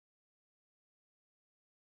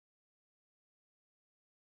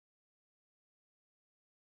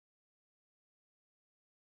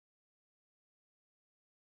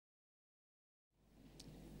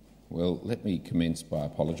Well, let me commence by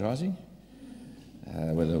apologising.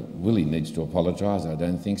 Whether Willie needs to apologise, I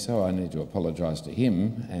don't think so. I need to apologise to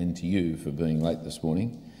him and to you for being late this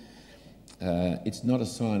morning. It's not a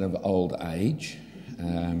sign of old age.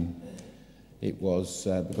 It was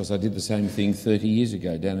because I did the same thing 30 years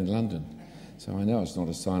ago down in London. So I know it's not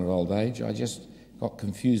a sign of old age. I just got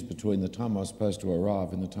confused between the time I was supposed to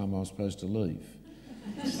arrive and the time I was supposed to leave.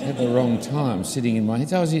 At the wrong time, sitting in my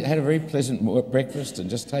head. I had a very pleasant breakfast and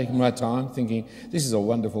just taking my time, thinking, this is a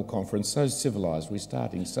wonderful conference, so civilised, we're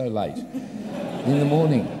starting so late in the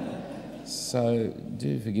morning. So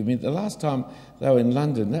do forgive me. The last time, though, in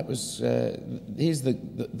London, that was, here's the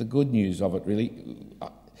good news of it, really.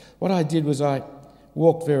 What I did was I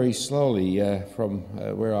walked very slowly from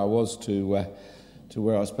where I was to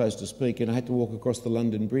where I was supposed to speak, and I had to walk across the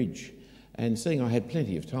London Bridge. And seeing I had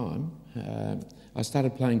plenty of time, I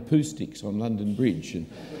started playing poo sticks on London Bridge and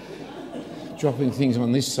dropping things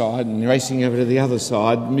on this side and racing over to the other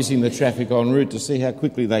side, missing the traffic en route to see how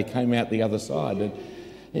quickly they came out the other side. And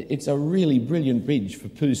it's a really brilliant bridge for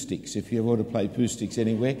poo sticks. If you want to play poo sticks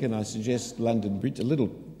anywhere, can I suggest London Bridge? A little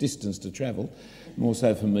distance to travel, more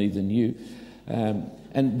so for me than you.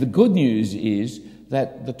 And the good news is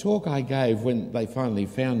that the talk I gave when they finally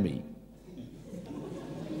found me,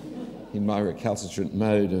 in my recalcitrant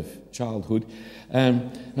mode of childhood,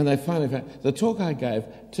 when they finally found the talk I gave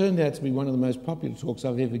turned out to be one of the most popular talks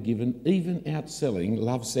I've ever given, even outselling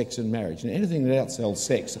Love, Sex and Marriage. And anything that outsells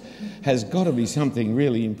sex has got to be something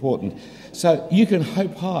really important. So you can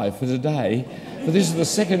hope high for today, for this is the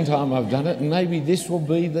second time I've done it, and maybe this will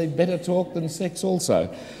be the better talk than sex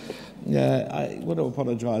also. I want to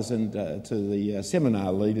apologise to the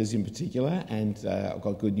seminar leaders in particular, and I've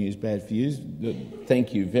got good news, bad for you.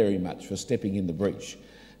 Thank you very much for stepping in the breach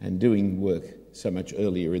and doing work so much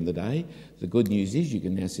earlier in the day. The good news is you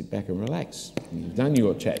can now sit back and relax. You've done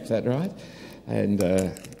your chat, is that right? And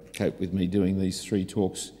cope with me doing these 3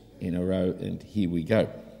 talks in a row, and here we go.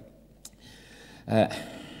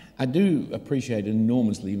 I do appreciate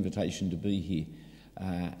enormously the invitation to be here.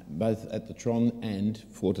 Both at the Tron and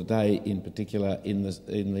for today in particular in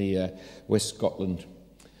the West Scotland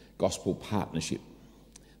Gospel Partnership.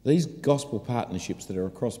 These gospel partnerships that are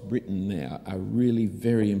across Britain now are really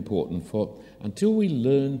very important for until we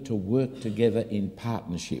learn to work together in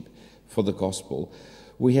partnership for the gospel,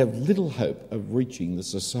 we have little hope of reaching the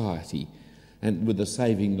society and with the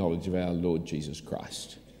saving knowledge of our Lord Jesus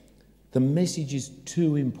Christ. The message is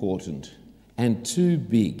too important and too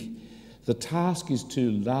big. The task is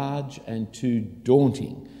too large and too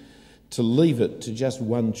daunting to leave it to just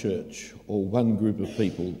one church or one group of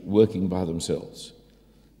people working by themselves.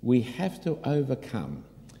 We have to overcome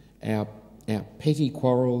our petty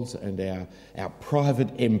quarrels and our private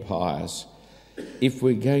empires if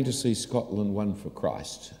we're going to see Scotland won for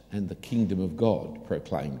Christ and the kingdom of God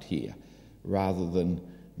proclaimed here, rather than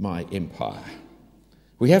my empire.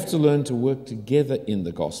 We have to learn to work together in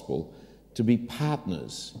the gospel, to be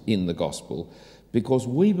partners in the gospel, because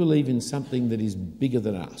we believe in something that is bigger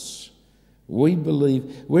than us. We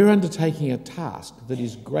believe we're undertaking a task that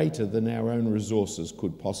is greater than our own resources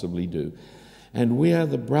could possibly do. And we are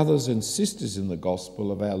the brothers and sisters in the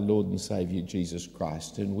gospel of our Lord and Saviour Jesus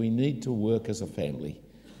Christ, and we need to work as a family,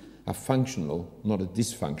 a functional, not a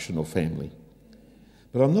dysfunctional family.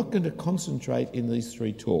 But I'm not going to concentrate in these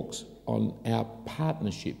 3 talks on our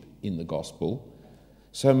partnership in the gospel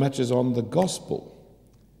so much as on the gospel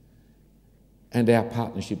and our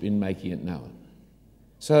partnership in making it known.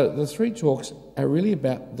 So the 3 talks are really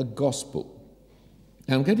about the gospel.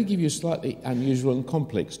 Now I'm going to give you slightly unusual and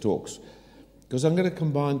complex talks because I'm going to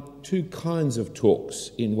combine 2 kinds of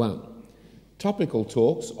talks in one. Topical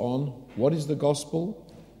talks on what is the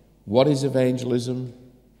gospel, what is evangelism,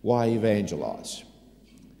 why evangelise,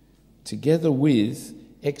 together with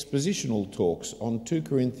expositional talks on 2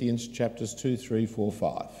 Corinthians chapters 2, 3, 4,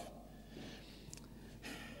 5.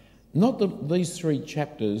 Not that these 3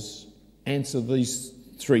 chapters answer these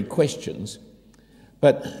 3 questions,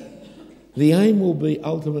 but the aim will be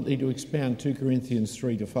ultimately to expound 2 Corinthians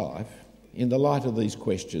 3 to 5 in the light of these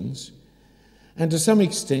questions, and to some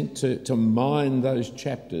extent to mine those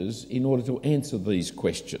chapters in order to answer these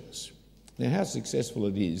questions. Now, how successful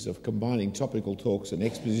it is of combining topical talks and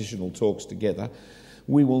expositional talks together,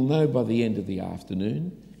 we will know by the end of the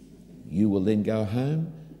afternoon. You will then go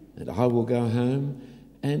home, and I will go home,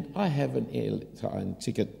 and I have an airline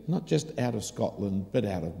ticket, not just out of Scotland, but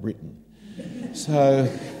out of Britain.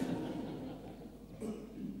 So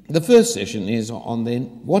the first session is on then,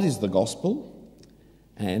 what is the gospel?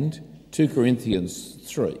 And 2 Corinthians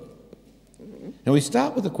 3. Now we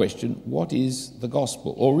start with the question, what is the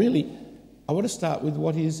gospel? Or really, I want to start with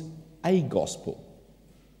what is a gospel.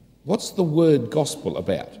 What's the word gospel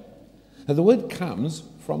about? Now, the word comes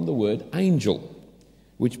from the word angel,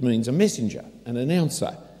 which means a messenger, an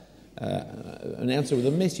announcer with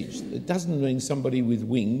a message. It doesn't mean somebody with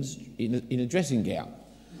wings in a dressing gown.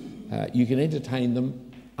 You can entertain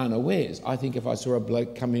them unawares. I think if I saw a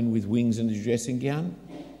bloke come in with wings and a dressing gown,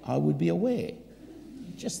 I would be aware.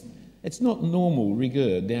 It's not normal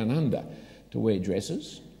rigueur down under to wear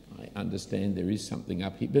dresses. I understand there is something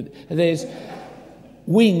up here, but there's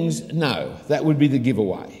wings, no, that would be the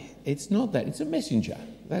giveaway. It's not that, it's a messenger.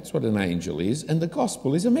 That's what an angel is, and the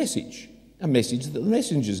gospel is a message that the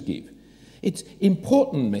messengers give. It's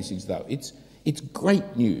important message, though. It's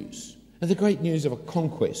great news, and the great news of a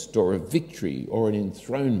conquest or a victory or an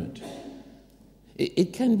enthronement.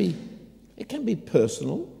 It can be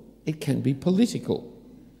personal, it can be political,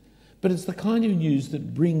 but it's the kind of news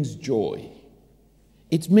that brings joy.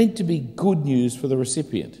 It's meant to be good news for the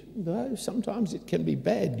recipient, though sometimes it can be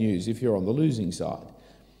bad news if you're on the losing side.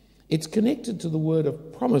 It's connected to the word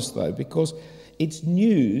of promise, though, because it's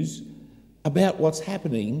news about what's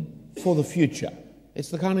happening for the future. It's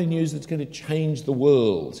the kind of news that's going to change the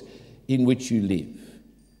world in which you live.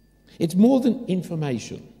 It's more than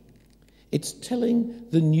information. It's telling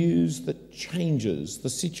the news that changes the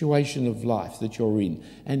situation of life that you're in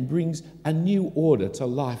and brings a new order to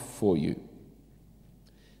life for you.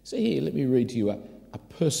 So here, let me read to you a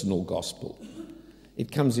personal gospel.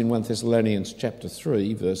 It comes in 1 Thessalonians chapter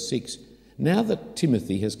 3, verse 6. Now that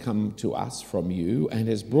Timothy has come to us from you and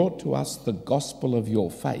has brought to us the gospel of your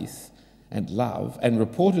faith and love, and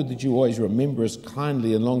reported that you always remember us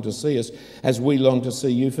kindly and long to see us as we long to see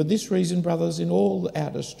you. For this reason, brothers, in all our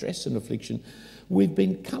distress and affliction, we've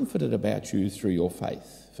been comforted about you through your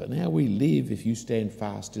faith. For now we live if you stand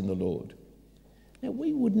fast in the Lord. Now,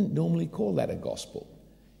 we wouldn't normally call that a gospel.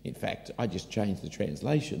 In fact, I just changed the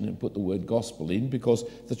translation and put the word gospel in because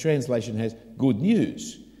the translation has good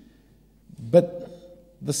news.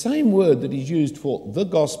 But the same word that is used for the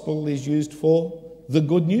gospel is used for the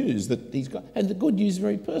good news that he's got. And the good news is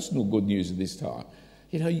very personal good news at this time.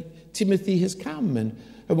 You know, Timothy has come and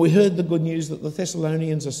we heard the good news that the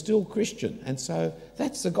Thessalonians are still Christian. And so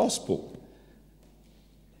that's the gospel.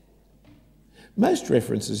 Most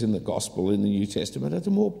references in the gospel in the New Testament are to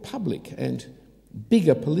more public and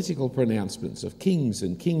bigger political pronouncements of kings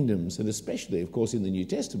and kingdoms, and especially, of course, in the New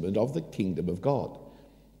Testament, of the kingdom of God.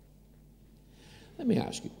 Let me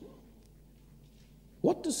ask you,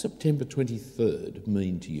 what does September 23rd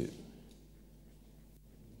mean to you?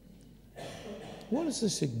 What is the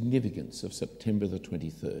significance of September the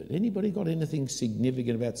 23rd? Anybody got anything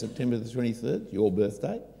significant about September the 23rd? Your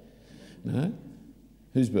birthday? No?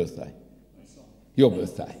 Whose birthday? Your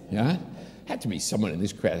birthday, yeah? Had to be someone in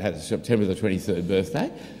this crowd had a September the 23rd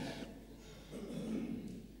birthday.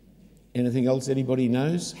 Anything else anybody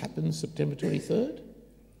knows happens September 23rd?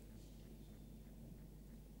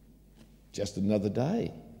 Just another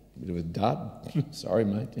day. A bit of a dud. Sorry,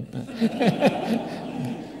 mate.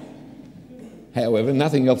 However,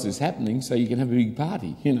 nothing else is happening, so you can have a big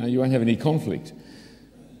party. You know, you won't have any conflict.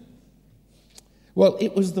 Well,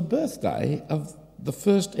 it was the birthday of the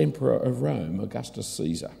first emperor of Rome, Augustus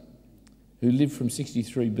Caesar, who lived from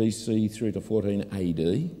 63 BC through to 14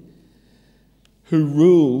 AD, who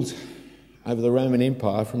ruled over the Roman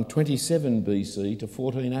Empire from 27 BC to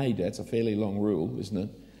 14 AD. That's a fairly long rule, isn't it?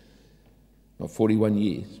 About 41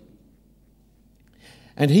 years.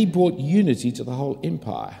 And he brought unity to the whole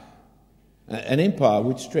empire, an empire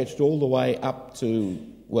which stretched all the way up to,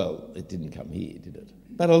 well, it didn't come here, did it?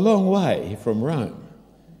 But a long way from Rome.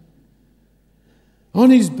 On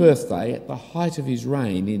his birthday, at the height of his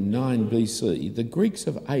reign in 9 BC, the Greeks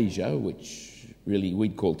of Asia, which really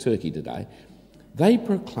we'd call Turkey today, they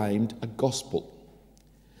proclaimed a gospel.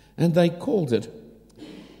 And they called it,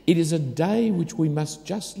 "It is a day which we must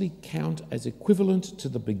justly count as equivalent to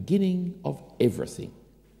the beginning of everything,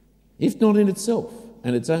 if not in itself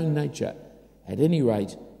and its own nature, at any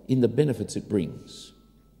rate in the benefits it brings.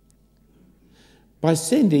 By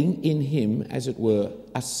sending in him, as it were,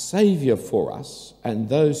 a saviour for us and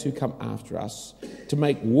those who come after us, to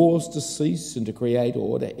make wars to cease and to create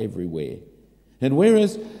order everywhere. And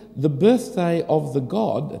whereas the birthday of the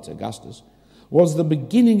god," that's Augustus, "was the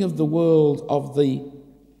beginning of the world of the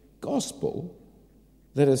gospel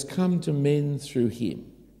that has come to men through him,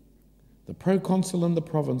 the proconsul and the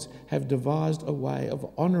province have devised a way of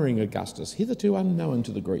honouring Augustus, hitherto unknown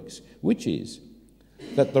to the Greeks, which is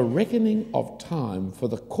that the reckoning of time for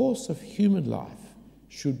the course of human life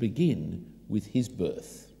should begin with his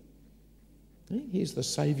birth." Here's the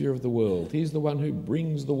saviour of the world. Here's the one who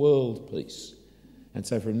brings the world peace. And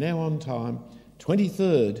so from now on, time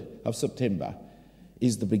 23rd of September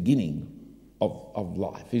is the beginning of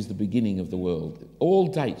life, is the beginning of the world. All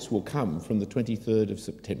dates will come from the 23rd of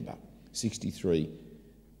September, 63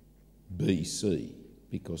 BC,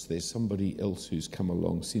 because there's somebody else who's come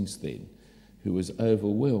along since then who has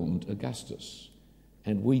overwhelmed Augustus.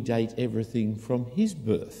 And we date everything from his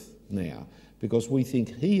birth now, because we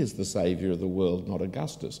think he is the saviour of the world, not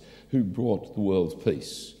Augustus, who brought the world's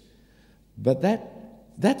peace. But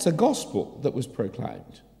that's a gospel that was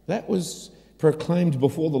proclaimed. That was proclaimed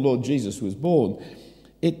before the Lord Jesus was born.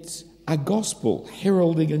 It's a gospel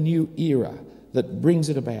heralding a new era that brings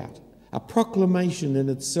it about, a proclamation in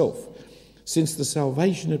itself. Since the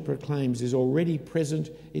salvation it proclaims is already present,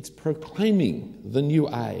 it's proclaiming the new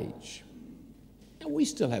age. And we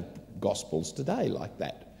still have gospels today like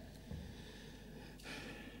that,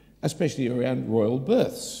 especially around royal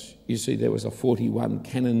births. You see, there was a 41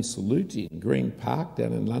 cannon salute in Green Park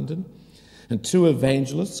down in London, and 2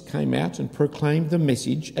 evangelists came out and proclaimed the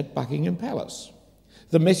message at Buckingham Palace.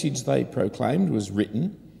 The message they proclaimed was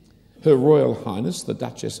written: Her Royal Highness, the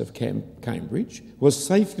Duchess of Cambridge, was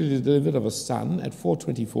safely delivered of a son at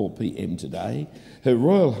 4:24 p.m. today. Her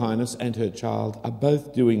Royal Highness and her child are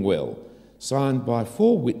both doing well. Signed by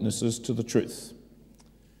 4 witnesses to the truth.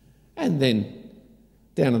 And then,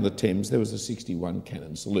 down in the Thames, there was a 61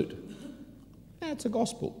 cannon salute. That's a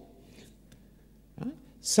gospel. Right?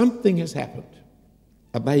 Something has happened.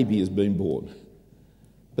 A baby has been born.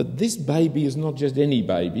 But this baby is not just any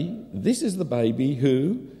baby. This is the baby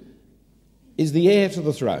who is the heir to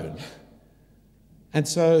the throne. And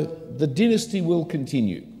so the dynasty will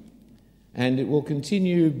continue. And it will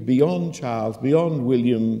continue beyond Charles, beyond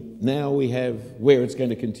William. Now we have where it's going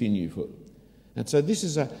to continue for. And so this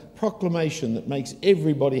is a proclamation that makes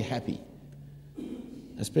everybody happy,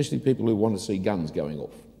 especially people who want to see guns going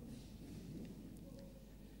off.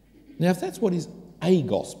 Now, if that's what is a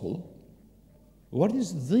gospel, what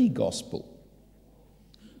is the gospel?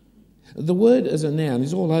 The word as a noun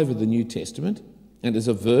is all over the New Testament and as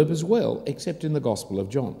a verb as well, except in the Gospel of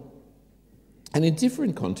John. And in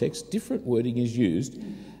different contexts, different wording is used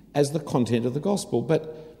as the content of the gospel,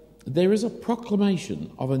 but there is a proclamation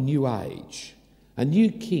of a new age, a new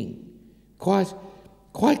king, quite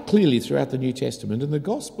clearly throughout the New Testament. And the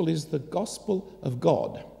gospel is the gospel of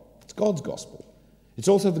God. It's God's gospel. It's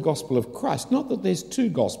also the gospel of Christ. Not that there's 2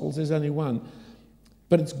 gospels, there's only one,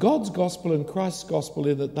 but it's God's gospel and Christ's gospel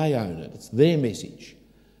in that they own it. It's their message.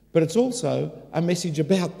 But it's also a message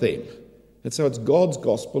about them. And so it's God's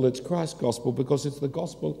gospel, it's Christ's gospel, because it's the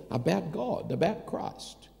gospel about God, about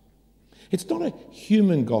Christ. It's not a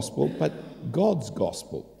human gospel, but God's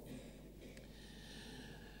gospel.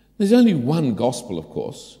 There's only one gospel, of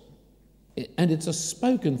course, and it's a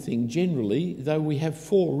spoken thing generally, though we have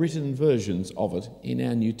 4 written versions of it in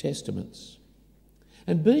our New Testaments.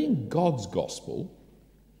 And being God's gospel,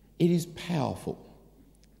 it is powerful.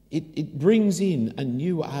 It brings in a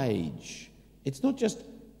new age. It's not just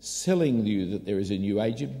selling you that there is a new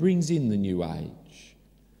age, it brings in the new age.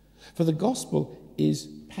 For the gospel is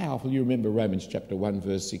powerful. You remember Romans chapter 1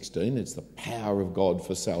 verse 16, it's the power of God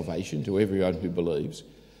for salvation to everyone who believes.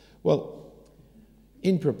 Well,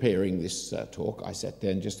 in preparing this talk, I sat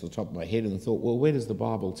down just at the top of my head and thought, well, where does the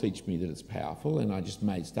Bible teach me that it's powerful? And I just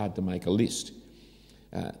started to make a list.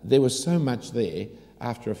 There was so much there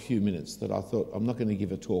after a few minutes that I thought, I'm not going to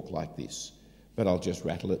give a talk like this, but I'll just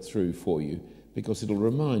rattle it through for you, because it'll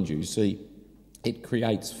remind you, see, it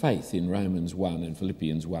creates faith in Romans 1 and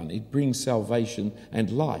Philippians 1. It brings salvation and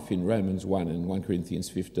life in Romans 1 and 1 Corinthians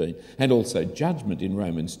 15, and also judgment in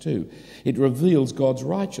Romans 2. It reveals God's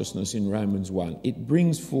righteousness in Romans 1. It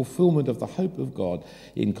brings fulfilment of the hope of God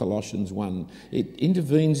in Colossians 1. It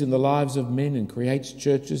intervenes in the lives of men and creates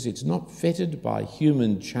churches. It's not fettered by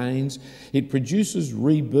human chains. It produces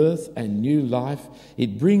rebirth and new life.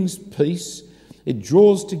 It brings peace. It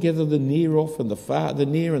draws together the near off and the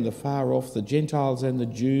near and the far off, the Gentiles and the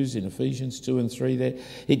Jews in Ephesians 2 and 3 there.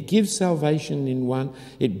 It gives salvation in 1.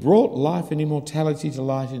 It brought life and immortality to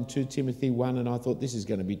light in 2 Timothy 1, and I thought this is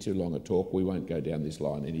going to be too long a talk. We won't go down this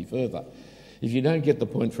line any further. If you don't get the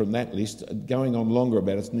point from that list, going on longer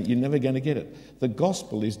about it, you're never going to get it. The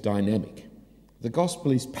gospel is dynamic. The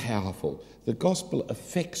gospel is powerful. The gospel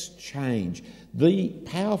affects change. The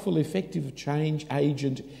powerful, effective change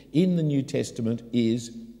agent in the New Testament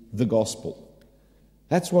is the gospel.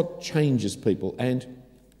 That's what changes people, and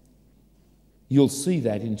you'll see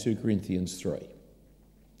that in 2 Corinthians 3.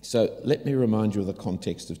 So let me remind you of the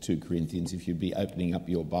context of 2 Corinthians, if you'd be opening up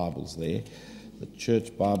your Bibles there. The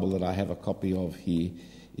church Bible that I have a copy of here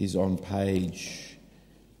is on page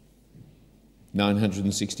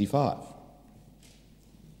 965.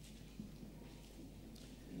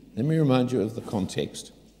 Let me remind you of the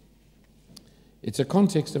context. It's a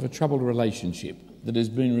context of a troubled relationship that has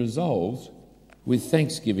been resolved with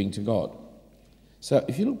thanksgiving to God. So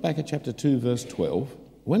if you look back at chapter 2, verse 12,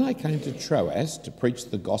 when I came to Troas to preach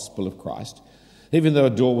the gospel of Christ, even though a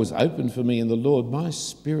door was opened for me in the Lord, my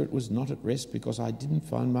spirit was not at rest because I didn't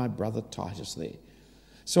find my brother Titus there.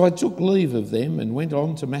 So I took leave of them and went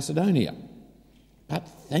on to Macedonia. But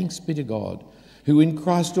thanks be to God, who in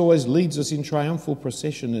Christ always leads us in triumphal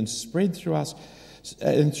procession and through us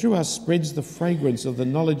spreads the fragrance of the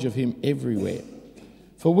knowledge of him everywhere.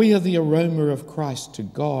 For we are the aroma of Christ to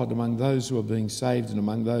God among those who are being saved and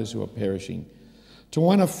among those who are perishing. To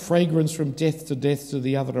one a fragrance from death, to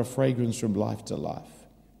the other a fragrance from life to life.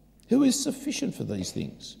 Who is sufficient for these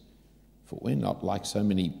things? For we're not like so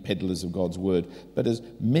many peddlers of God's word, but as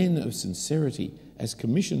men of sincerity, as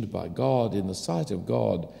commissioned by God in the sight of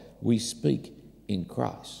God, we speak in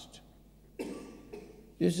Christ.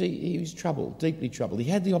 You see, he was troubled, deeply troubled. He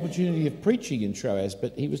had the opportunity of preaching in Troas,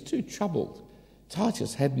 but he was too troubled.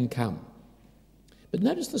 Titus hadn't come. But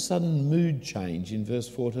notice the sudden mood change in verse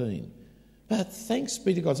 14. But thanks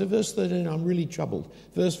be to God. So verse 13, I'm really troubled.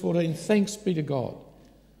 Verse 14, thanks be to God.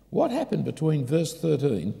 What happened between verse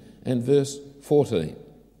 13 and verse 14?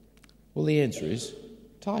 Well, the answer is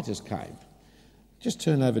Titus came. Just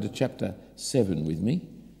turn over to chapter 7 with me.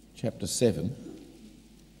 Chapter 7.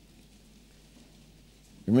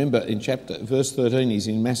 Remember, in verse 13, he's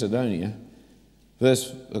in Macedonia.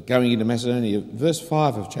 Going into Macedonia, verse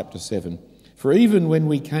 5 of chapter 7. For even when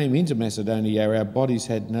we came into Macedonia, our bodies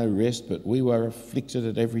had no rest, but we were afflicted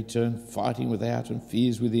at every turn, fighting without and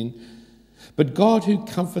fears within. But God, who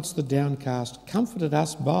comforts the downcast, comforted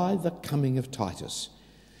us by the coming of Titus.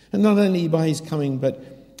 And not only by his coming,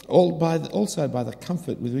 but also by the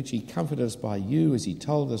comfort with which he comforted us by you, as he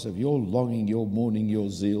told us of your longing, your mourning,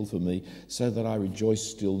 your zeal for me, so that I rejoice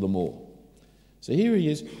still the more. So here he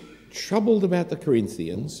is, troubled about the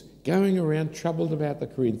Corinthians, going around troubled about the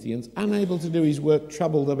Corinthians, unable to do his work,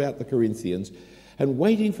 troubled about the Corinthians, and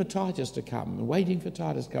waiting for Titus to come,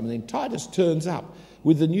 And then Titus turns up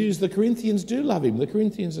with the news the Corinthians do love him. The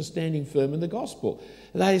Corinthians are standing firm in the gospel.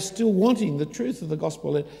 They are still wanting the truth of the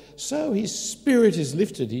gospel. And so his spirit is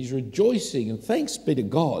lifted. He's rejoicing. And thanks be to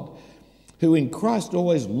God, who in Christ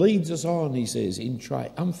always leads us on, he says, in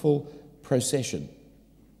triumphal procession.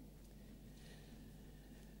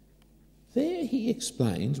 There he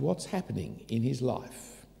explains what's happening in his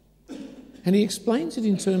life. And he explains it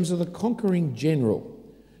in terms of the conquering general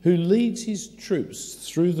who leads his troops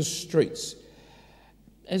through the streets,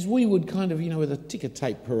 as we would kind of, with a ticker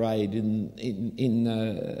tape parade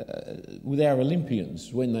with our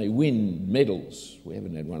Olympians when they win medals. We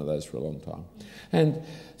haven't had one of those for a long time. And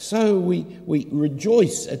so we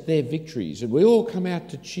rejoice at their victories, and we all come out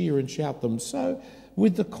to cheer and shout them. So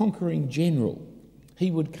with the conquering general, he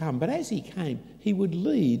would come. But as he came, he would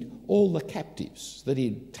lead all the captives that he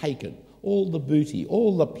had taken, all the booty,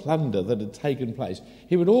 all the plunder that had taken place.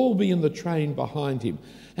 He would all be in the train behind him.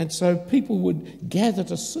 And so people would gather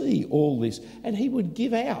to see all this, and he would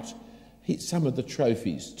give out some of the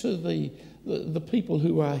trophies to the people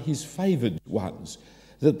who are his favoured ones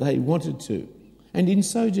that they wanted to. And in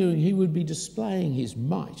so doing, he would be displaying his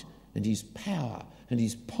might and his power and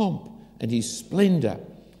his pomp and his splendour,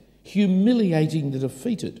 humiliating the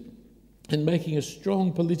defeated and making a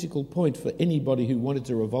strong political point for anybody who wanted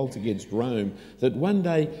to revolt against Rome, that one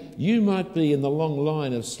day you might be in the long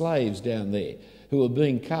line of slaves down there who are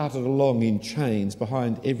being carted along in chains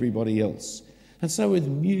behind everybody else. And so with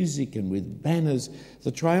music and with banners,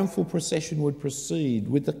 the triumphal procession would proceed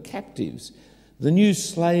with the captives, the new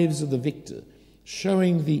slaves of the victor,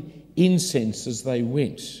 showing the incense as they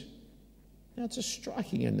went. Now, it's a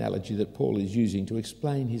striking analogy that Paul is using to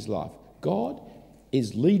explain his life. God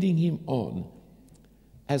is leading him on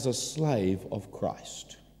as a slave of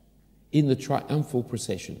Christ in the triumphal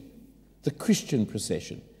procession, the Christian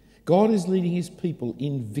procession. God is leading his people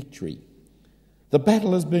in victory. The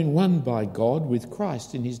battle has been won by God with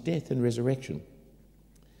Christ in his death and resurrection.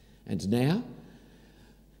 And now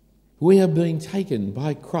we are being taken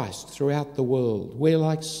by Christ throughout the world. We're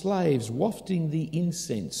like slaves wafting the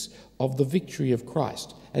incense of the victory of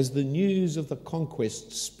Christ as the news of the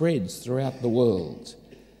conquest spreads throughout the world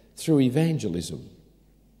through evangelism.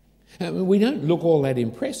 We don't look all that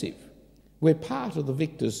impressive. We're part of the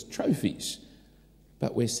victor's trophies,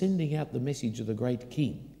 but we're sending out the message of the great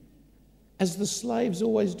King, as the slaves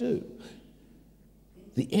always do.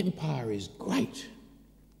 The empire is great.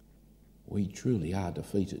 We truly are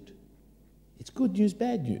defeated. It's good news,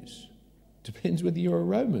 bad news. Depends whether you're a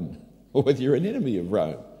Roman or whether you're an enemy of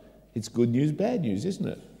Rome. It's good news, bad news, isn't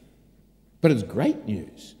it? But it's great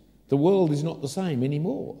news. The world is not the same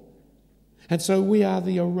anymore. And so we are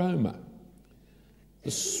the aroma,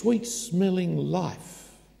 the sweet-smelling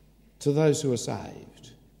life to those who are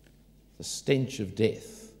saved, the stench of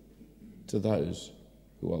death to those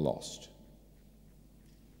who are lost.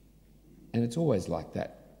 And it's always like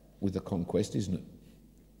that with the conquest, isn't it?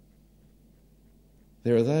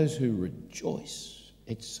 There are those who rejoice.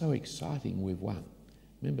 It's so exciting we've won.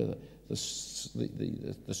 Remember the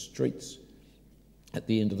streets at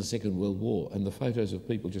the end of the Second World War and the photos of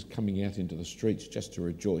people just coming out into the streets just to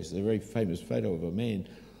rejoice. There's a very famous photo of a man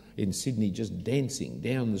in Sydney just dancing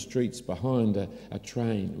down the streets behind a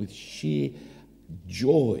train with sheer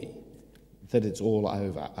joy that it's all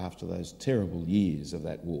over after those terrible years of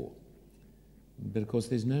that war. But of course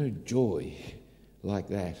there's no joy like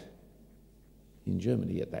that in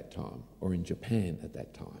Germany at that time or in Japan at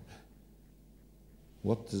that time.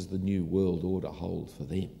 What does the new world order hold for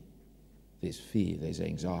them? There's fear, there's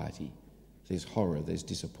anxiety, there's horror, there's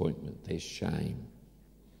disappointment, there's shame.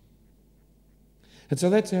 And so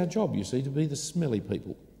that's our job, you see, to be the smelly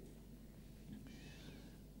people.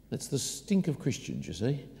 That's the stink of Christians, you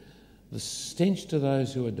see. The stench to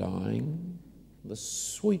those who are dying, the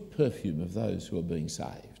sweet perfume of those who are being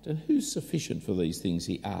saved. And who's sufficient for these things,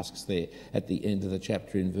 he asks there at the end of the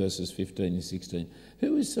chapter in verses 15 and 16.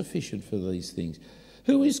 Who is sufficient for these things?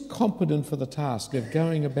 Who is competent for the task of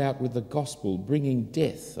going about with the gospel, bringing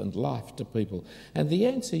death and life to people? And the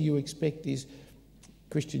answer you expect is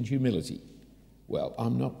Christian humility. Well,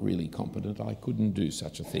 I'm not really competent. I couldn't do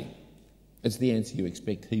such a thing. It's the answer you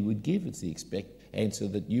expect he would give. It's the answer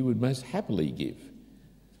that you would most happily give.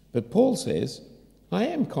 But Paul says, I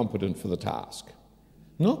am competent for the task.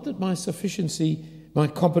 Not that my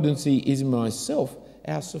competency is in myself.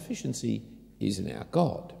 Our sufficiency is in our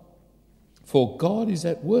God. For God is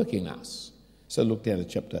at work in us. So look down at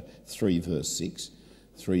chapter 3, verse 6.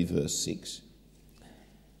 3, verse 6.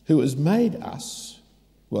 Who has made us...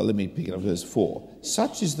 Well, let me pick it up, verse 4.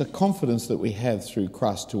 Such is the confidence that we have through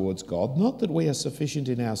Christ towards God, not that we are sufficient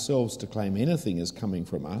in ourselves to claim anything as coming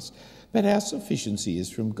from us, but our sufficiency is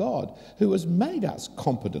from God, who has made us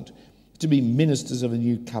competent to be ministers of a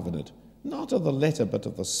new covenant, not of the letter but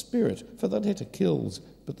of the Spirit, for the letter kills,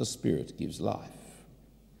 but the Spirit gives life.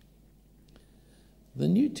 The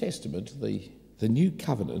New Testament, the new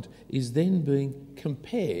covenant, is then being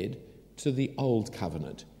compared to the old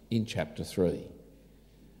covenant in chapter 3.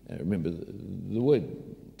 Remember, the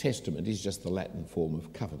word testament is just the Latin form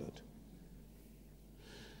of covenant.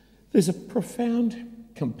 There's a profound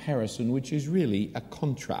comparison which is really a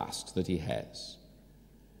contrast that he has.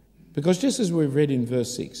 Because just as we've read in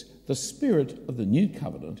verse 6, the spirit of the new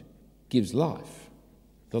covenant gives life.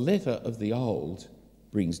 The letter of the old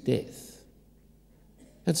brings death.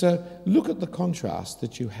 And so look at the contrast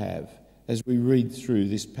that you have as we read through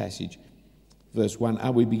this passage. Verse 1,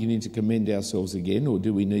 are we beginning to commend ourselves again, or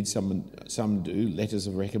do we need some do letters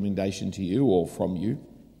of recommendation to you or from you?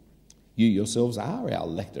 You yourselves are our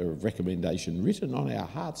letter of recommendation, written on our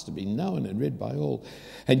hearts to be known and read by all.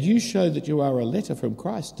 And you show that you are a letter from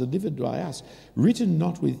Christ, delivered by us, written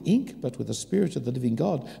not with ink, but with the Spirit of the living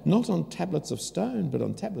God, not on tablets of stone, but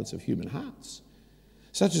on tablets of human hearts.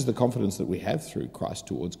 Such is the confidence that we have through Christ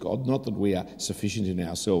towards God, not that we are sufficient in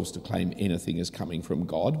ourselves to claim anything as coming from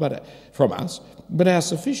God, but from us, but our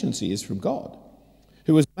sufficiency is from God,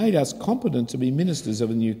 who has made us competent to be ministers of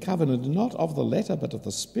a new covenant, not of the letter, but of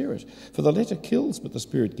the Spirit. For the letter kills, but the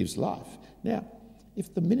Spirit gives life. Now,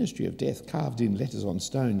 if the ministry of death carved in letters on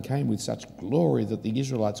stone came with such glory that the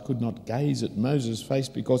Israelites could not gaze at Moses' face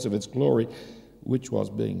because of its glory, which was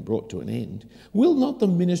being brought to an end, will not the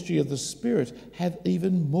ministry of the Spirit have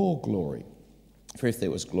even more glory? For if there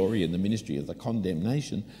was glory in the ministry of the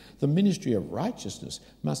condemnation, the ministry of righteousness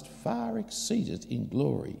must far exceed it in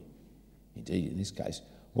glory. Indeed, in this case,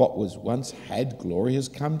 what was once had glory has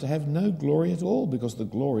come to have no glory at all, because the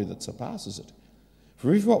glory that surpasses it.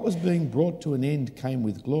 For if what was being brought to an end came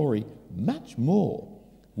with glory, much more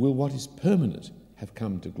will what is permanent have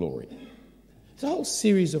come to glory. There's a whole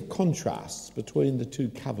series of contrasts between the two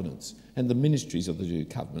covenants and the ministries of the two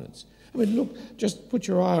covenants. I mean, look, just put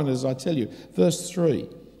your eye on it as I tell you. Verse 3,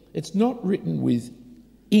 it's not written with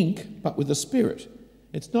ink, but with the Spirit.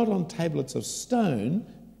 It's not on tablets of stone,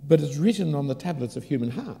 but it's written on the tablets of human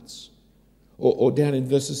hearts. Or down in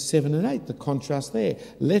verses 7 and 8, the contrast there.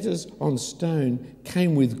 Letters on stone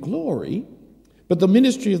came with glory, but the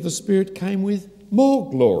ministry of the Spirit came with more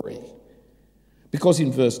glory. Because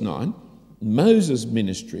in verse 9, Moses'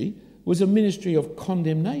 ministry was a ministry of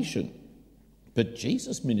condemnation, but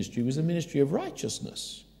Jesus' ministry was a ministry of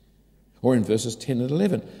righteousness. Or in verses 10 and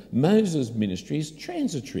 11, Moses' ministry is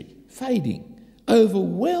transitory, fading,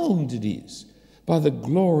 Overwhelmed it is by the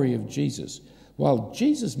glory of Jesus, while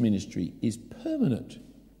Jesus' ministry is permanent.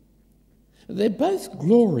 They're both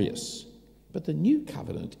glorious, but the new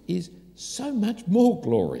covenant is so much more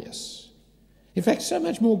glorious. In fact, so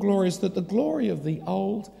much more glorious that the glory of the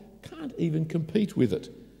old can't even compete with it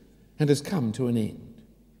and has come to an end.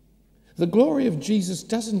 The glory of Jesus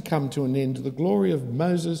doesn't come to an end. The glory of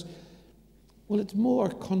Moses, well, it's more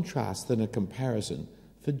a contrast than a comparison,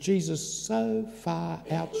 for Jesus so far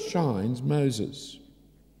outshines Moses.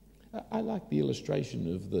 I like the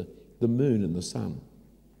illustration of the moon and the sun.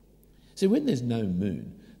 See, when there's no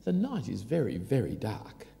moon, the night is very, very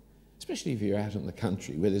dark, especially if you're out in the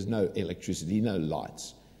country where there's no electricity, no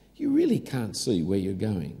lights. You really can't see where you're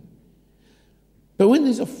going. But when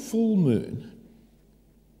there's a full moon,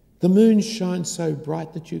 the moon shines so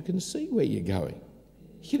bright that you can see where you're going.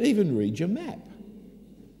 You can even read your map.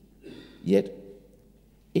 Yet,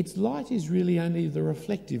 its light is really only the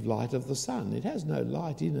reflective light of the sun. It has no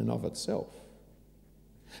light in and of itself.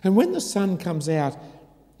 And when the sun comes out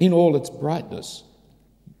in all its brightness,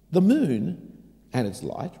 the moon and its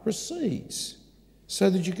light recedes, so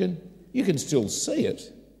that you can still see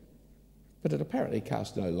it, but it apparently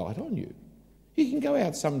casts no light on you. You can go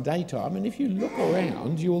out some daytime, and if you look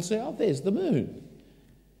around, you will say, oh, there's the moon.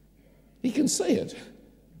 You can see it,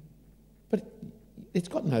 but it's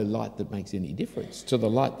got no light that makes any difference to the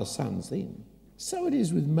light the sun's in. So it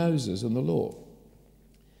is with Moses and the law.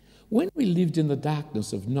 When we lived in the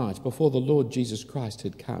darkness of night before the Lord Jesus Christ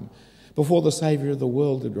had come, before the Saviour of the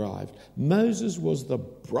world had arrived, Moses was the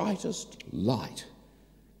brightest light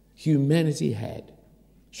humanity had,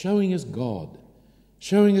 showing us God,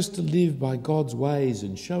 showing us to live by God's ways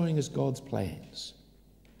and showing us God's plans.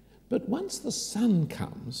 But once the sun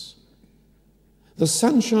comes, the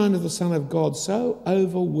sunshine of the Son of God so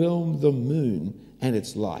overwhelmed the moon and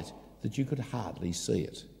its light that you could hardly see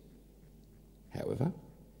it. However,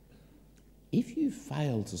 if you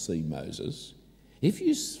fail to see Moses, if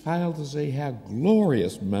you fail to see how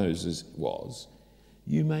glorious Moses was,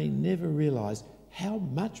 you may never realise how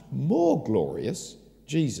much more glorious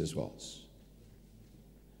Jesus was.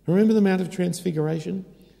 Remember the Mount of Transfiguration?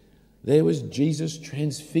 There was Jesus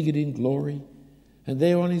transfigured in glory, and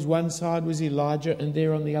there on his one side was Elijah, and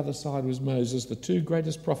there on the other side was Moses, the two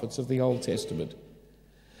greatest prophets of the Old Testament.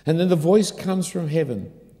 And then the voice comes from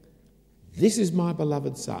heaven, "This is my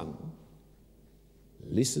beloved Son.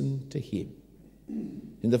 Listen to him."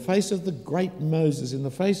 In the face of the great Moses, in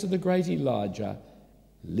the face of the great Elijah,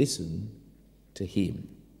 listen to him.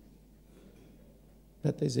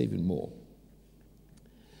 But there's even more.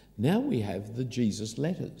 Now we have the Jesus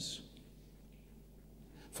letters.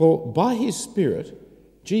 For by his Spirit,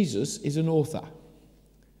 Jesus is an author.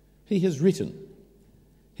 He has written.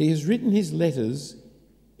 He has written his letters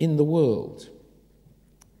in the world.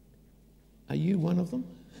 Are you one of them?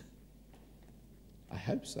 I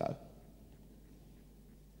hope so.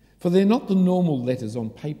 For they're not the normal letters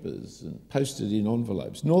on papers and posted in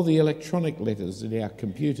envelopes, nor the electronic letters in our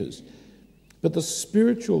computers, but the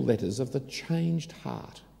spiritual letters of the changed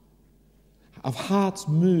heart, of hearts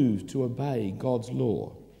moved to obey God's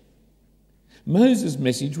law. Moses'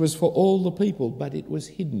 message was for all the people, but it was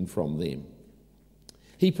hidden from them.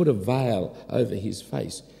 He put a veil over his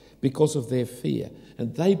face because of their fear,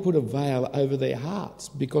 and they put a veil over their hearts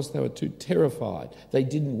because they were too terrified. They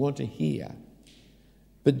didn't want to hear.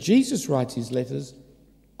 But Jesus writes his letters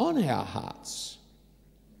on our hearts,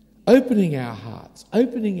 opening our hearts,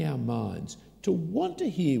 opening our minds to want to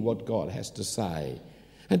hear what God has to say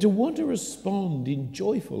and to want to respond in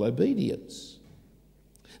joyful obedience.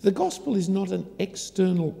 The gospel is not an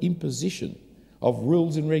external imposition of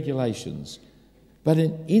rules and regulations, but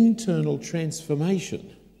an internal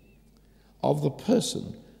transformation of the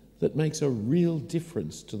person that makes a real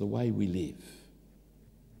difference to the way we live.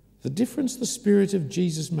 The difference the Spirit of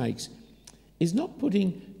Jesus makes is not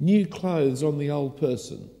putting new clothes on the old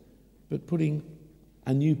person, but putting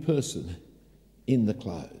a new person in the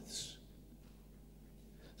clothes.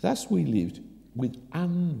 Thus we lived with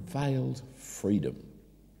unveiled freedom.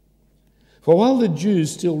 For while the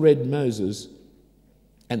Jews still read Moses,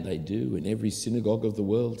 and they do in every synagogue of the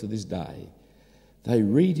world to this day, they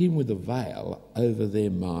read him with a veil over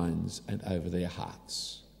their minds and over their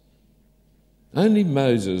hearts. Only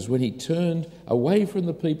Moses, when he turned away from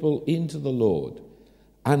the people into the Lord,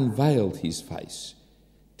 unveiled his face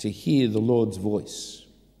to hear the Lord's voice.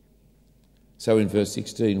 So in verse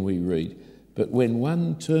 16 we read, "But when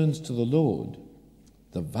one turns to the Lord,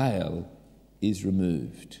 the veil is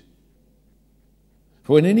removed."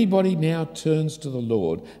 For when anybody now turns to the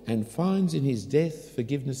Lord and finds in his death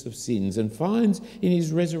forgiveness of sins and finds in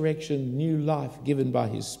his resurrection new life given by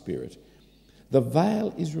his Spirit, the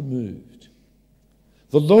veil is removed.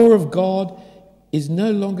 The law of God is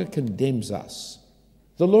no longer condemns us.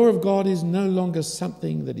 The law of God is no longer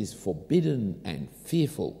something that is forbidden and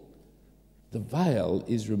fearful. The veil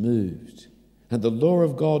is removed, and the law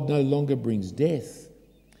of God no longer brings death.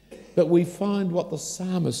 But we find what the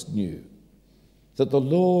psalmist knew, that the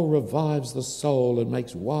law revives the soul and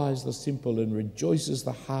makes wise the simple and rejoices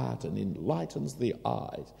the heart and enlightens the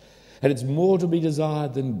eyes. And it's more to be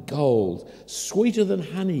desired than gold, sweeter than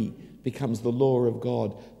honey becomes the law of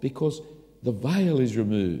God, because the veil is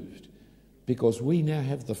removed, because we now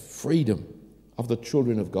have the freedom of the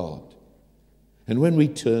children of God. And when we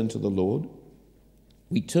turn to the Lord,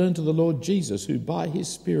 we turn to the Lord Jesus, who by his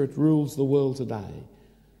Spirit rules the world today.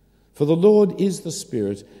 For the Lord is the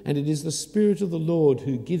Spirit, and it is the Spirit of the Lord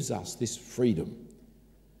who gives us this freedom.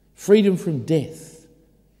 Freedom from death,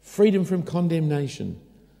 freedom from condemnation,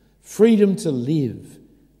 freedom to live,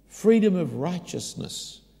 freedom of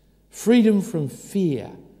righteousness, freedom from fear,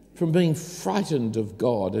 from being frightened of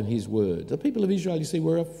God and his word. The people of Israel, you see,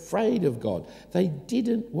 were afraid of God. They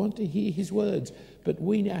didn't want to hear his words, but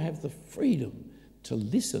we now have the freedom to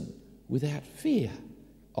listen without fear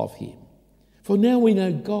of him. For now we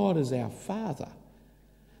know God as our Father,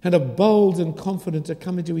 and are bold and confident to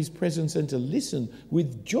come into his presence and to listen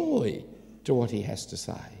with joy to what he has to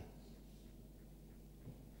say.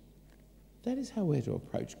 That is how we're to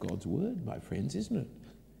approach God's word, my friends, isn't it?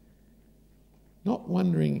 Not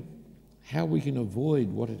wondering how we can avoid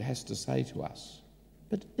what it has to say to us,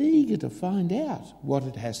 but eager to find out what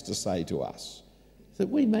it has to say to us, that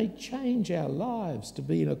we may change our lives to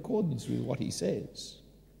be in accordance with what he says.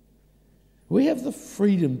 We have the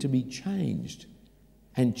freedom to be changed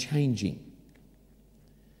and changing.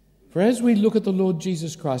 For as we look at the Lord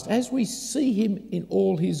Jesus Christ, as we see him in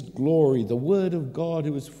all his glory, the Word of God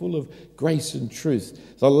who is full of grace and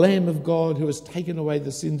truth, the Lamb of God who has taken away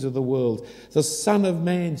the sins of the world, the Son of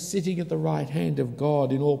Man sitting at the right hand of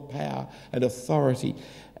God in all power and authority,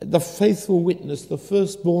 the faithful witness, the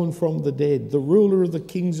firstborn from the dead, the ruler of the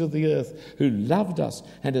kings of the earth, who loved us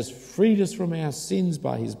and has freed us from our sins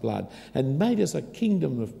by his blood and made us a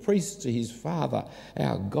kingdom of priests to his Father,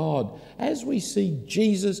 our God. As we see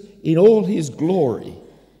Jesus in all his glory,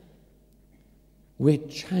 we're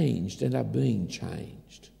changed and are being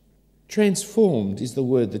changed. Transformed is the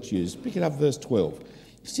word that's used. Pick it up, verse 12.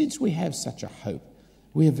 Since we have such a hope,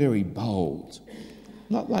 we are very bold.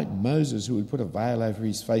 Not like Moses, who would put a veil over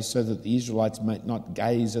his face so that the Israelites might not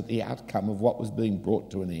gaze at the outcome of what was being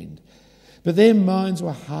brought to an end. But their minds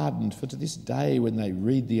were hardened, for to this day when they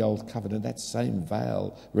read the Old Covenant, that same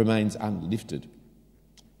veil remains unlifted,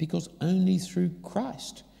 because only through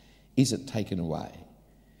Christ is it taken away.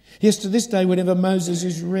 Yes, to this day, whenever Moses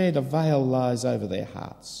is read, a veil lies over their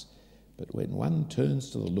hearts. But when one turns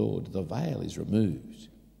to the Lord, the veil is removed.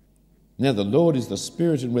 Now the Lord is the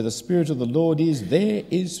Spirit, and where the Spirit of the Lord is, there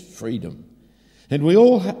is freedom. And we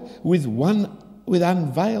all, with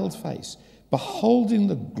unveiled face, beholding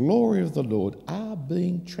the glory of the Lord, are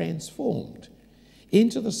being transformed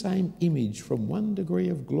into the same image from one degree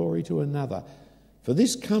of glory to another. For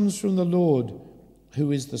this comes from the Lord,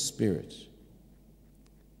 who is the Spirit.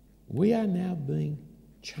 We are now being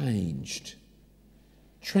changed,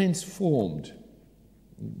 transformed.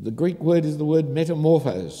 The Greek word is the word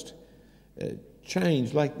metamorphosed.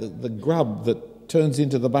 Changed like the grub that turns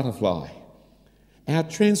into the butterfly. Our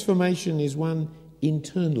transformation is one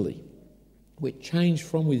internally. We're changed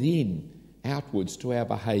from within outwards to our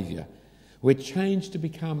behaviour. We're changed to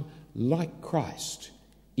become like Christ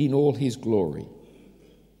in all his glory.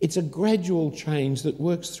 It's a gradual change that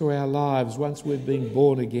works through our lives once we've been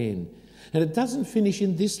born again. And it doesn't finish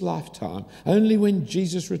in this lifetime. Only when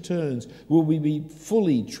Jesus returns will we be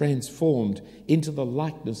fully transformed into the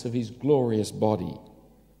likeness of his glorious body.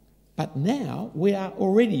 But now we are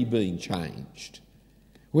already being changed.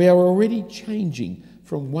 We are already changing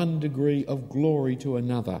from one degree of glory to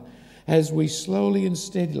another as we slowly and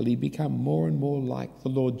steadily become more and more like the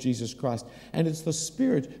Lord Jesus Christ. And it's the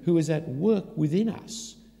Spirit who is at work within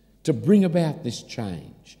us to bring about this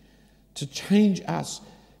change, to change us,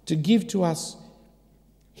 to give to us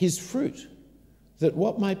his fruit, that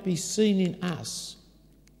what might be seen in us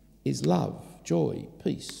is love, joy,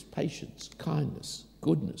 peace, patience, kindness,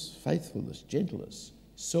 goodness, faithfulness, gentleness,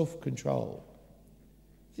 self-control.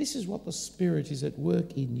 This is what the Spirit is at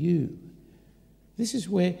work in you. This is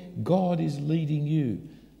where God is leading you.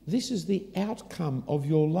 This is the outcome of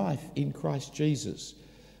your life in Christ Jesus.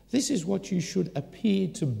 This is what you should appear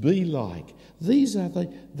to be like. These are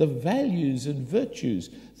the values and virtues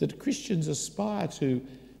that Christians aspire to.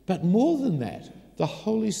 But more than that, the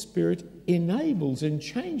Holy Spirit enables and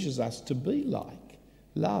changes us to be like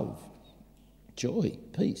love, joy,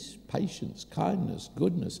 peace, patience, kindness,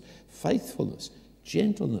 goodness, faithfulness,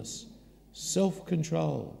 gentleness,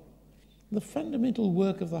 self-control. The fundamental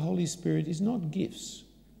work of the Holy Spirit is not gifts.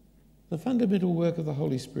 The fundamental work of the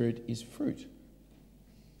Holy Spirit is fruit.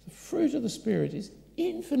 The fruit of the Spirit is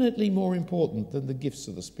infinitely more important than the gifts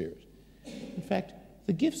of the Spirit. In fact,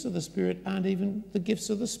 the gifts of the Spirit aren't even the gifts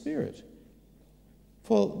of the Spirit.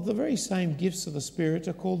 For the very same gifts of the Spirit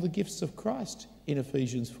are called the gifts of Christ in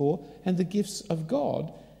Ephesians 4 and the gifts of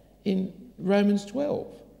God in Romans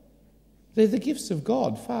 12. They're the gifts of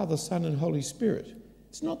God, Father, Son and Holy Spirit.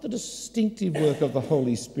 It's not the distinctive work of the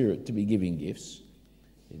Holy Spirit to be giving gifts.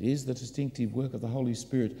 It is the distinctive work of the Holy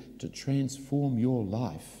Spirit to transform your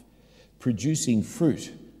life, producing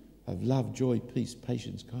fruit of love, joy, peace,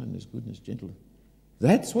 patience, kindness, goodness, gentleness.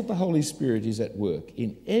 That's what the Holy Spirit is at work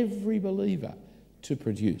in every believer to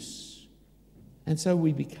produce. And so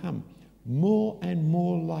we become more and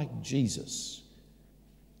more like Jesus.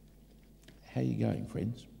 How are you going,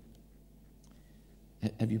 friends?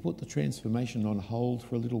 Have you put the transformation on hold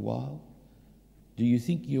for a little while? Do you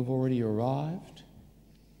think you've already arrived?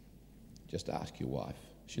 Just ask your wife.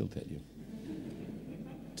 She'll tell you.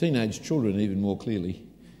 Teenage children even more clearly.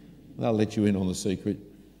 They'll let you in on the secret.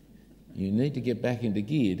 You need to get back into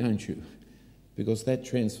gear, don't you? Because that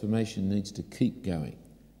transformation needs to keep going.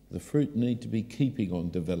 The fruit need to be keeping on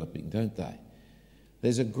developing, don't they?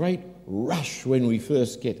 There's a great rush when we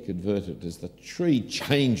first get converted as the tree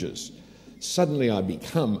changes. Suddenly I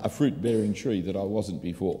become a fruit-bearing tree that I wasn't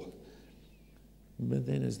before. But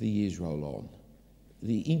then as the years roll on,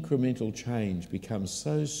 the incremental change becomes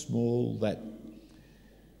so small that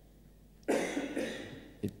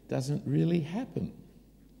it doesn't really happen.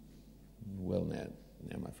 Well, now,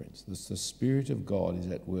 my friends, the Spirit of God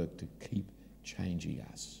is at work to keep changing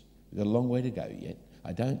us. We've got a long way to go yet.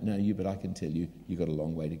 I don't know you, but I can tell you, you've got a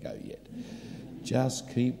long way to go yet. Just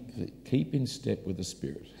keep in step with the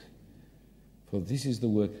Spirit. For this is the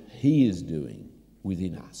work He is doing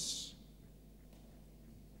within us.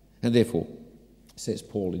 And therefore, says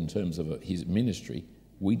Paul in terms of his ministry,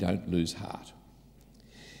 we don't lose heart.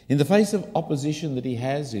 In the face of opposition that he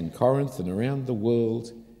has in Corinth and around the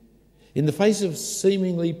world, in the face of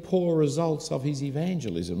seemingly poor results of his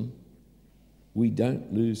evangelism, we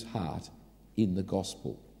don't lose heart in the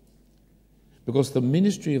gospel. Because the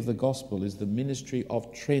ministry of the gospel is the ministry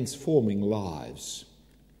of transforming lives.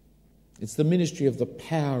 It's the ministry of the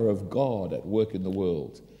power of God at work in the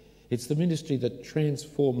world. It's the ministry that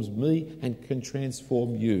transforms me and can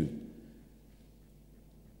transform you.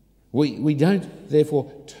 We don't, therefore,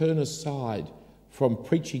 turn aside from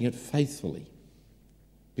preaching it faithfully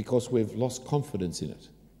because we've lost confidence in it.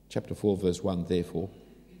 Chapter 4, verse 1, therefore,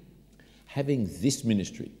 having this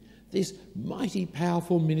ministry, this mighty,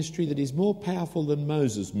 powerful ministry that is more powerful than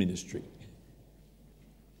Moses' ministry.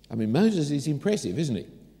 I mean, Moses is impressive, isn't he?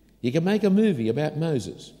 You can make a movie about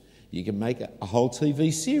Moses. You can make a whole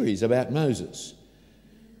TV series about Moses.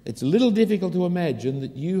 It's a little difficult to imagine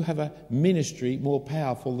that you have a ministry more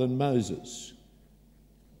powerful than Moses.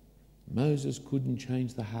 Moses couldn't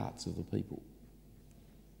change the hearts of the people.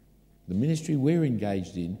 The ministry we're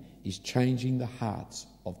engaged in is changing the hearts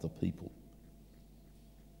of the people.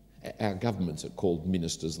 Our governments are called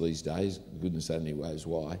ministers these days. Goodness only knows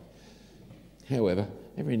why. However,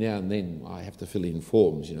 every now and then I have to fill in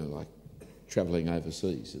forms, like travelling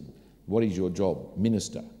overseas. And what is your job?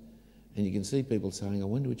 Minister. And you can see people saying, I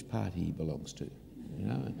wonder which party he belongs to.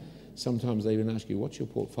 Sometimes they even ask you, what's your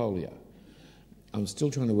portfolio? I'm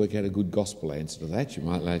still trying to work out a good gospel answer to that. You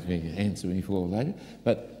might let me answer me for later.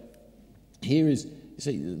 But here is, you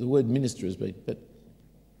see, the word minister has been, but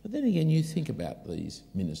then again, you think about these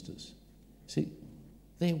ministers. See,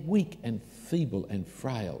 they're weak and feeble and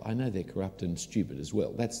frail. I know they're corrupt and stupid as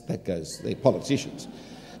well. They're politicians.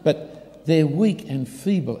 But they're weak and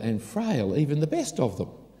feeble and frail, even the best of them,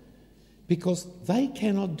 because they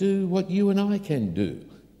cannot do what you and I can do.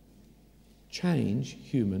 Change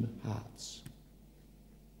human hearts.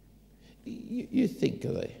 You think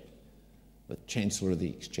of the Chancellor of the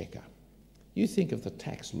Exchequer. You think of the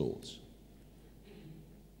tax lords.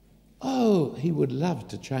 Oh, he would love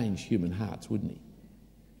to change human hearts, wouldn't he?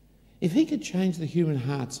 If he could change the human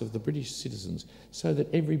hearts of the British citizens so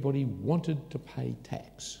that everybody wanted to pay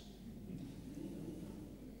tax,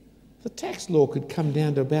 the tax law could come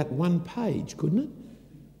down to about one page, couldn't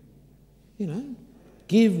it?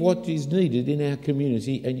 Give what is needed in our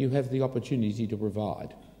community and you have the opportunity to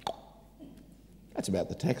provide. That's about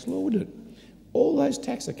the tax law, wouldn't it? All those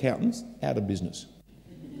tax accountants out of business.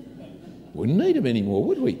 Wouldn't need them anymore,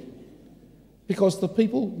 would we? Because the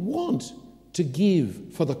people want to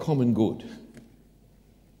give for the common good.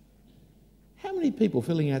 How many people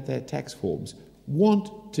filling out their tax forms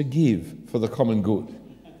want to give for the common good?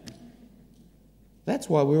 That's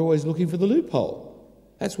why we're always looking for the loophole.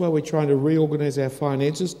 That's why we're trying to reorganise our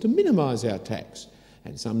finances to minimise our tax,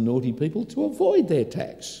 and some naughty people to avoid their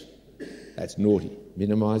tax. That's naughty.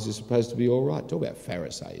 Minimise is supposed to be all right. Talk about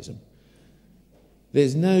Pharisaism.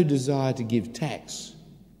 There's no desire to give tax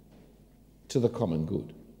to the common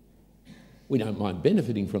good. We don't mind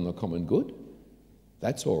benefiting from the common good.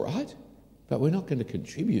 That's all right. But we're not going to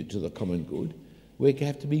contribute to the common good. We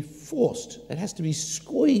have to be forced. It has to be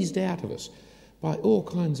squeezed out of us by all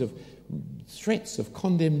kinds of threats of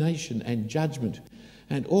condemnation and judgment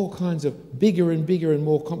and all kinds of bigger and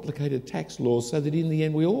more complicated tax laws, so that in the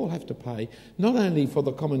end we all have to pay not only for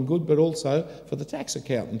the common good but also for the tax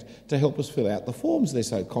accountant to help us fill out the forms. They're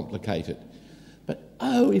so complicated. But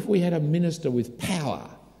if we had a minister with power,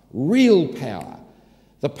 real power,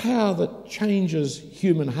 the power that changes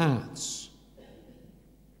human hearts.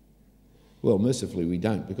 Well, mercifully we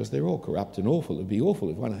don't, because they're all corrupt and awful. It'd be awful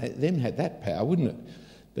if one of them had that power, wouldn't it?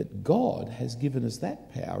 But God has given us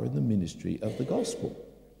that power in the ministry of the gospel.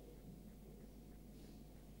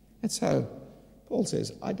 And so Paul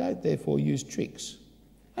says, I don't therefore use tricks.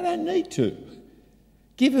 I don't need to.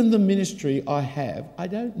 Given the ministry I have, I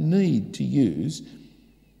don't need to use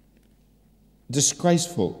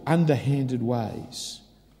disgraceful, underhanded ways.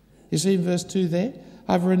 You see in verse 2 there?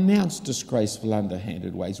 I've renounced disgraceful,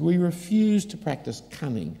 underhanded ways. We refuse to practice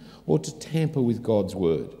cunning or to tamper with God's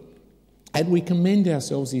word. And we commend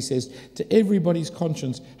ourselves, he says, to everybody's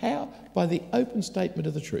conscience. How? By the open statement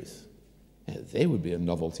of the truth. Now, there would be a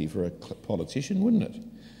novelty for a politician, wouldn't it?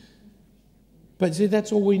 But see,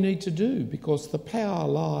 that's all we need to do, because the power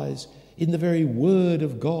lies in the very word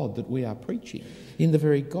of God that we are preaching, in the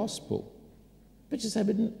very gospel. But you say,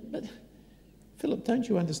 but Philip, don't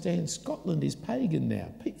you understand? Scotland is pagan now.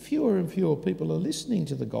 Fewer and fewer people are listening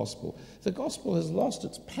to the gospel. The gospel has lost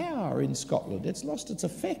its power in Scotland. It's lost its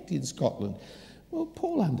effect in Scotland. Well,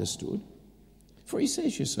 Paul understood. For he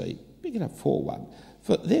says, you see, pick it up 4:1.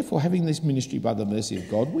 For therefore, having this ministry by the mercy of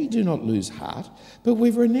God, we do not lose heart, but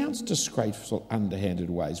we've renounced disgraceful, underhanded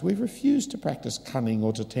ways. We've refused to practice cunning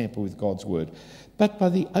or to tamper with God's word, but by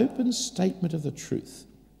the open statement of the truth,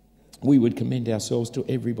 we would commend ourselves to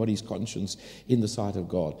everybody's conscience in the sight of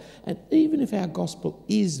God. And even if our gospel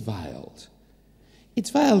is veiled, it's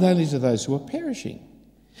veiled only to those who are perishing.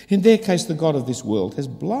 In their case, the God of this world has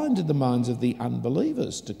blinded the minds of the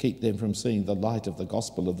unbelievers to keep them from seeing the light of the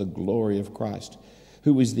gospel of the glory of Christ,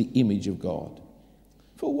 who is the image of God.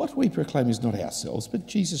 For what we proclaim is not ourselves, but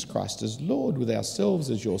Jesus Christ as Lord, with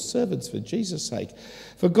ourselves as your servants for Jesus' sake.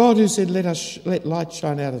 For God, who said, let light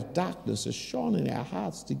shine out of darkness, has shone in our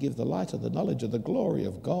hearts to give the light of the knowledge of the glory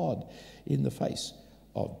of God in the face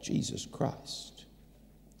of Jesus Christ.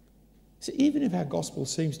 So even if our gospel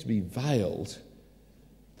seems to be veiled,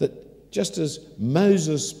 that just as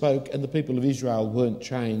Moses spoke and the people of Israel weren't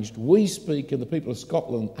changed, we speak and the people of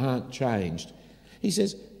Scotland aren't changed. He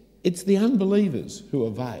says, it's the unbelievers who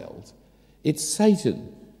are veiled. It's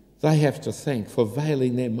Satan they have to thank for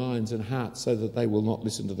veiling their minds and hearts so that they will not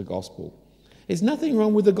listen to the gospel. There's nothing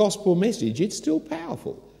wrong with the gospel message. It's still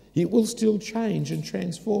powerful. It will still change and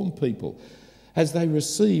transform people as they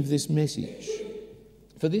receive this message.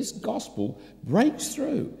 For this gospel breaks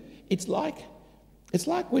through. It's like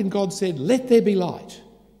when God said, let there be light,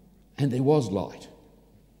 and there was light.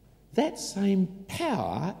 That same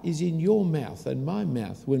power is in your mouth and my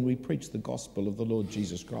mouth when we preach the gospel of the Lord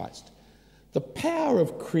Jesus Christ. The power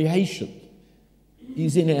of creation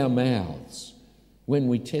is in our mouths when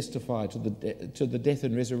we testify to the death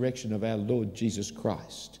and resurrection of our Lord Jesus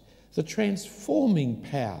Christ. The transforming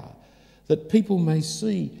power that people may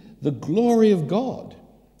see the glory of God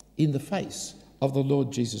in the face of the Lord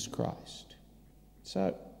Jesus Christ.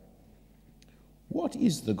 So, what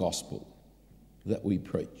is the gospel that we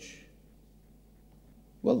preach?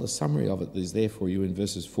 Well, the summary of it is there for you in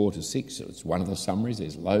verses 4 to 6. It's one of the summaries.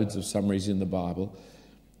 There's loads of summaries in the Bible.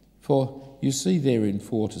 For you see there in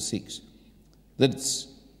 4 to 6 that it's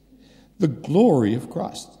the glory of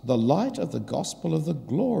Christ, the light of the gospel of the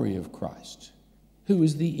glory of Christ, who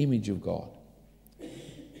is the image of God.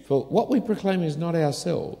 For what we proclaim is not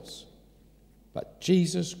ourselves, but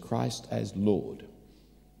Jesus Christ as Lord.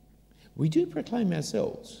 We do proclaim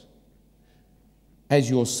ourselves as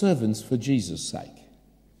your servants for Jesus' sake.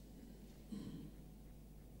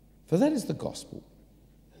 For that is the gospel.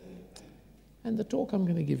 And the talk I'm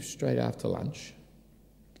going to give straight after lunch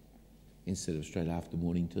instead of straight after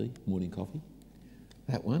morning tea, morning coffee.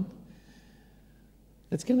 That one.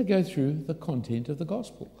 It's going to go through the content of the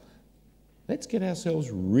gospel. Let's get ourselves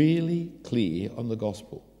really clear on the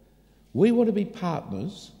gospel. We want to be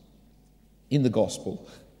partners in the gospel.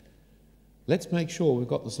 Let's make sure we've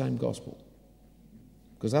got the same gospel.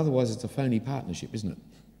 Because otherwise it's a phony partnership, isn't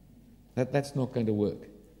it? That's not going to work.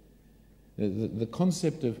 The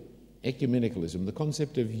concept of ecumenicalism, the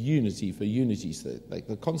concept of unity for unity's sake,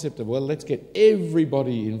 the concept of, well, let's get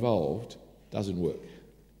everybody involved, doesn't work.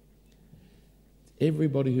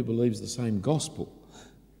 Everybody who believes the same gospel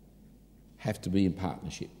have to be in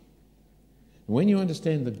partnership. And when you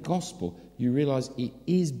understand the gospel, you realise it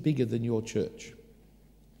is bigger than your church.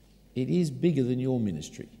 It is bigger than your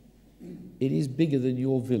ministry. It is bigger than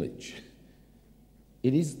your village.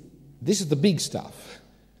 This is the big stuff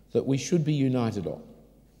that we should be united on.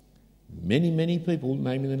 Many, many people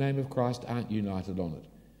naming the name of Christ aren't united on it.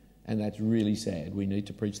 And that's really sad. We need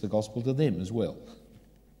to preach the gospel to them as well.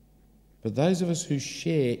 But those of us who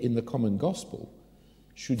share in the common gospel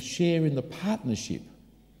should share in the partnership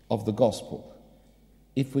of the gospel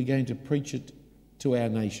if we're going to preach it to our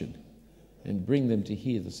nation and bring them to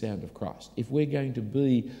hear the sound of Christ. If we're going to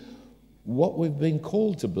be what we've been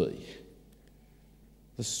called to be,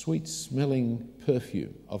 the sweet-smelling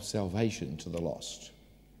perfume of salvation to the lost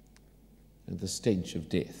and the stench of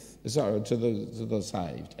death, to the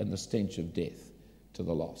saved, and the stench of death to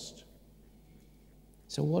the lost.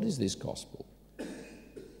 So what is this gospel?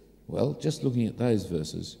 Well, just looking at those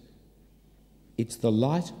verses, it's the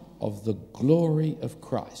light of the glory of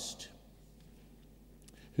Christ,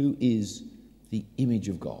 who is the image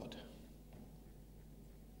of God.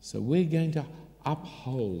 So we're going to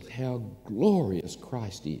uphold how glorious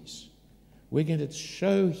Christ is. We're going to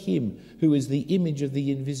show him who is the image of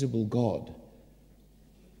the invisible God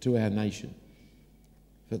to our nation.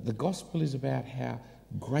 But the gospel is about how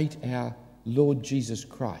great our Lord Jesus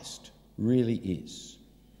Christ really is.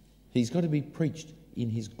 He's got to be preached in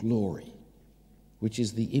his glory, which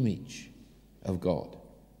is the image of God,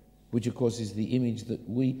 which of course is the image that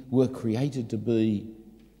we were created to be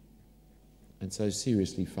and so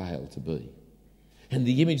seriously fail to be. And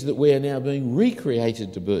the image that we are now being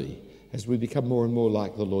recreated to be as we become more and more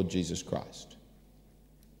like the Lord Jesus Christ.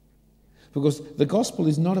 Because the gospel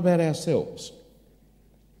is not about ourselves.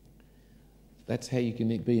 That's how you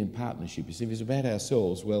can be in partnership. You see, if it's about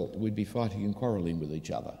ourselves, well, we'd be fighting and quarrelling with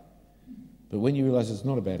each other. But when you realise it's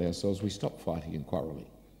not about ourselves, we stop fighting and quarrelling.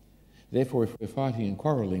 Therefore, if we're fighting and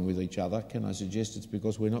quarrelling with each other, can I suggest it's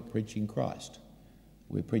because we're not preaching Christ?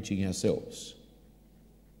 We're preaching ourselves.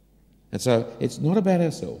 And so it's not about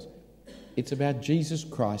ourselves. It's about Jesus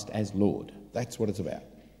Christ as Lord. That's what it's about.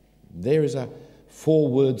 There is a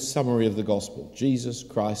 4-word summary of the gospel. Jesus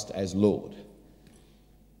Christ as Lord.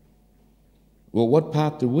 Well, what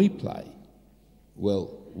part do we play?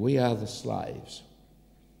 Well, we are the slaves.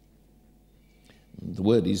 The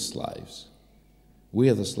word is slaves. We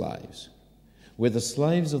are the slaves. We're the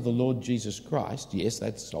slaves of the Lord Jesus Christ. Yes,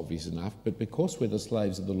 that's obvious enough. But because we're the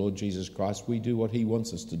slaves of the Lord Jesus Christ, we do what he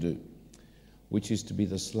wants us to do, which is to be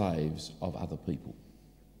the slaves of other people.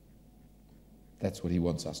 That's what he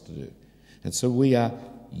wants us to do. And so we are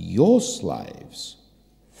your slaves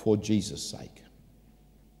for Jesus' sake.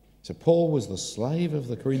 So Paul was the slave of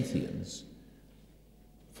the Corinthians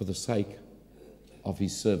for the sake of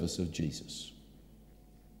his service of Jesus.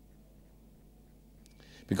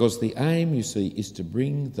 Because the aim, you see, is to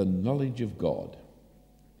bring the knowledge of God.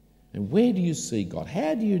 And where do you see God?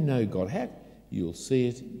 How do you know God? You'll see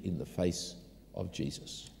it in the face of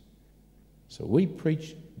Jesus. So we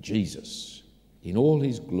preach Jesus in all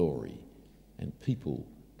his glory, and people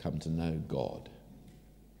come to know God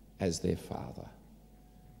as their Father,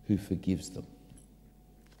 who forgives them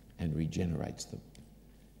and regenerates them,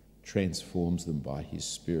 transforms them by his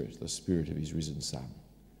Spirit, the Spirit of his risen Son,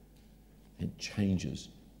 and changes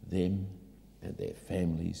them and their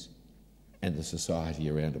families and the society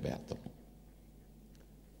around about them.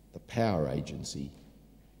 The power agency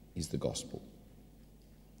is the gospel.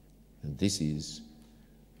 And this is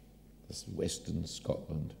the Western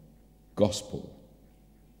Scotland Gospel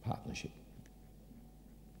Partnership.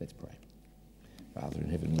 Let's pray. Father in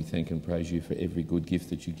heaven, we thank and praise you for every good gift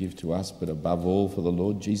that you give to us, but above all for the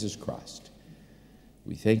Lord Jesus Christ.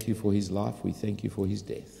 We thank you for his life. We thank you for his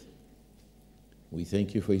death. We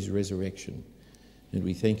thank you for his resurrection. And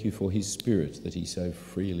we thank you for his Spirit that he so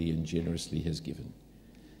freely and generously has given.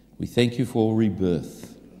 We thank you for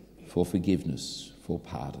rebirth, for forgiveness, for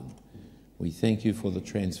pardon. We thank you for the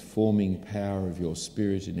transforming power of your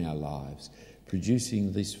Spirit in our lives,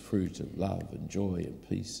 producing this fruit of love and joy and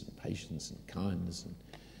peace and patience and kindness and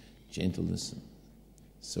gentleness and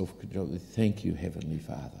self-control. Thank you, Heavenly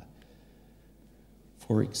Father,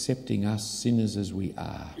 for accepting us sinners as we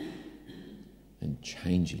are and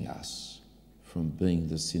changing us from being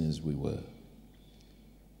the sinners we were.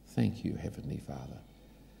 Thank you, Heavenly Father,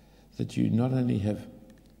 that you not only have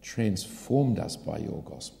transformed us by your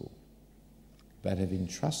gospel, but have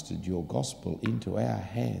entrusted your gospel into our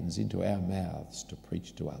hands, into our mouths to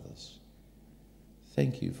preach to others.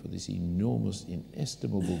 Thank you for this enormous,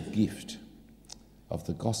 inestimable gift of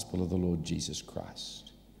the gospel of the Lord Jesus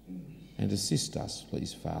Christ. And assist us,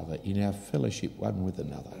 please, Father, in our fellowship one with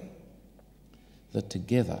another, that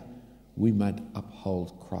together we might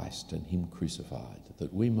uphold Christ and him crucified,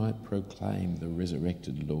 that we might proclaim the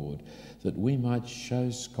resurrected Lord, that we might show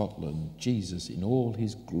Scotland Jesus in all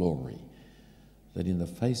his glory, that in the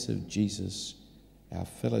face of Jesus, our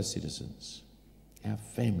fellow citizens, our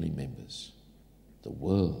family members, the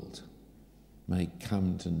world may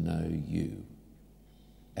come to know you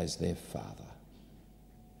as their Father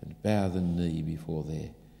and bow the knee before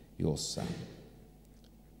your Son,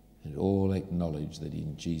 and all acknowledge that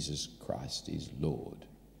in Jesus Christ is Lord,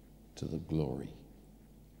 to the glory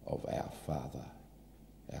of our Father,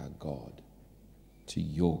 our God, to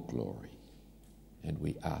your glory. And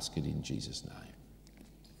we ask it in Jesus' name.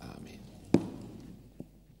 Amen.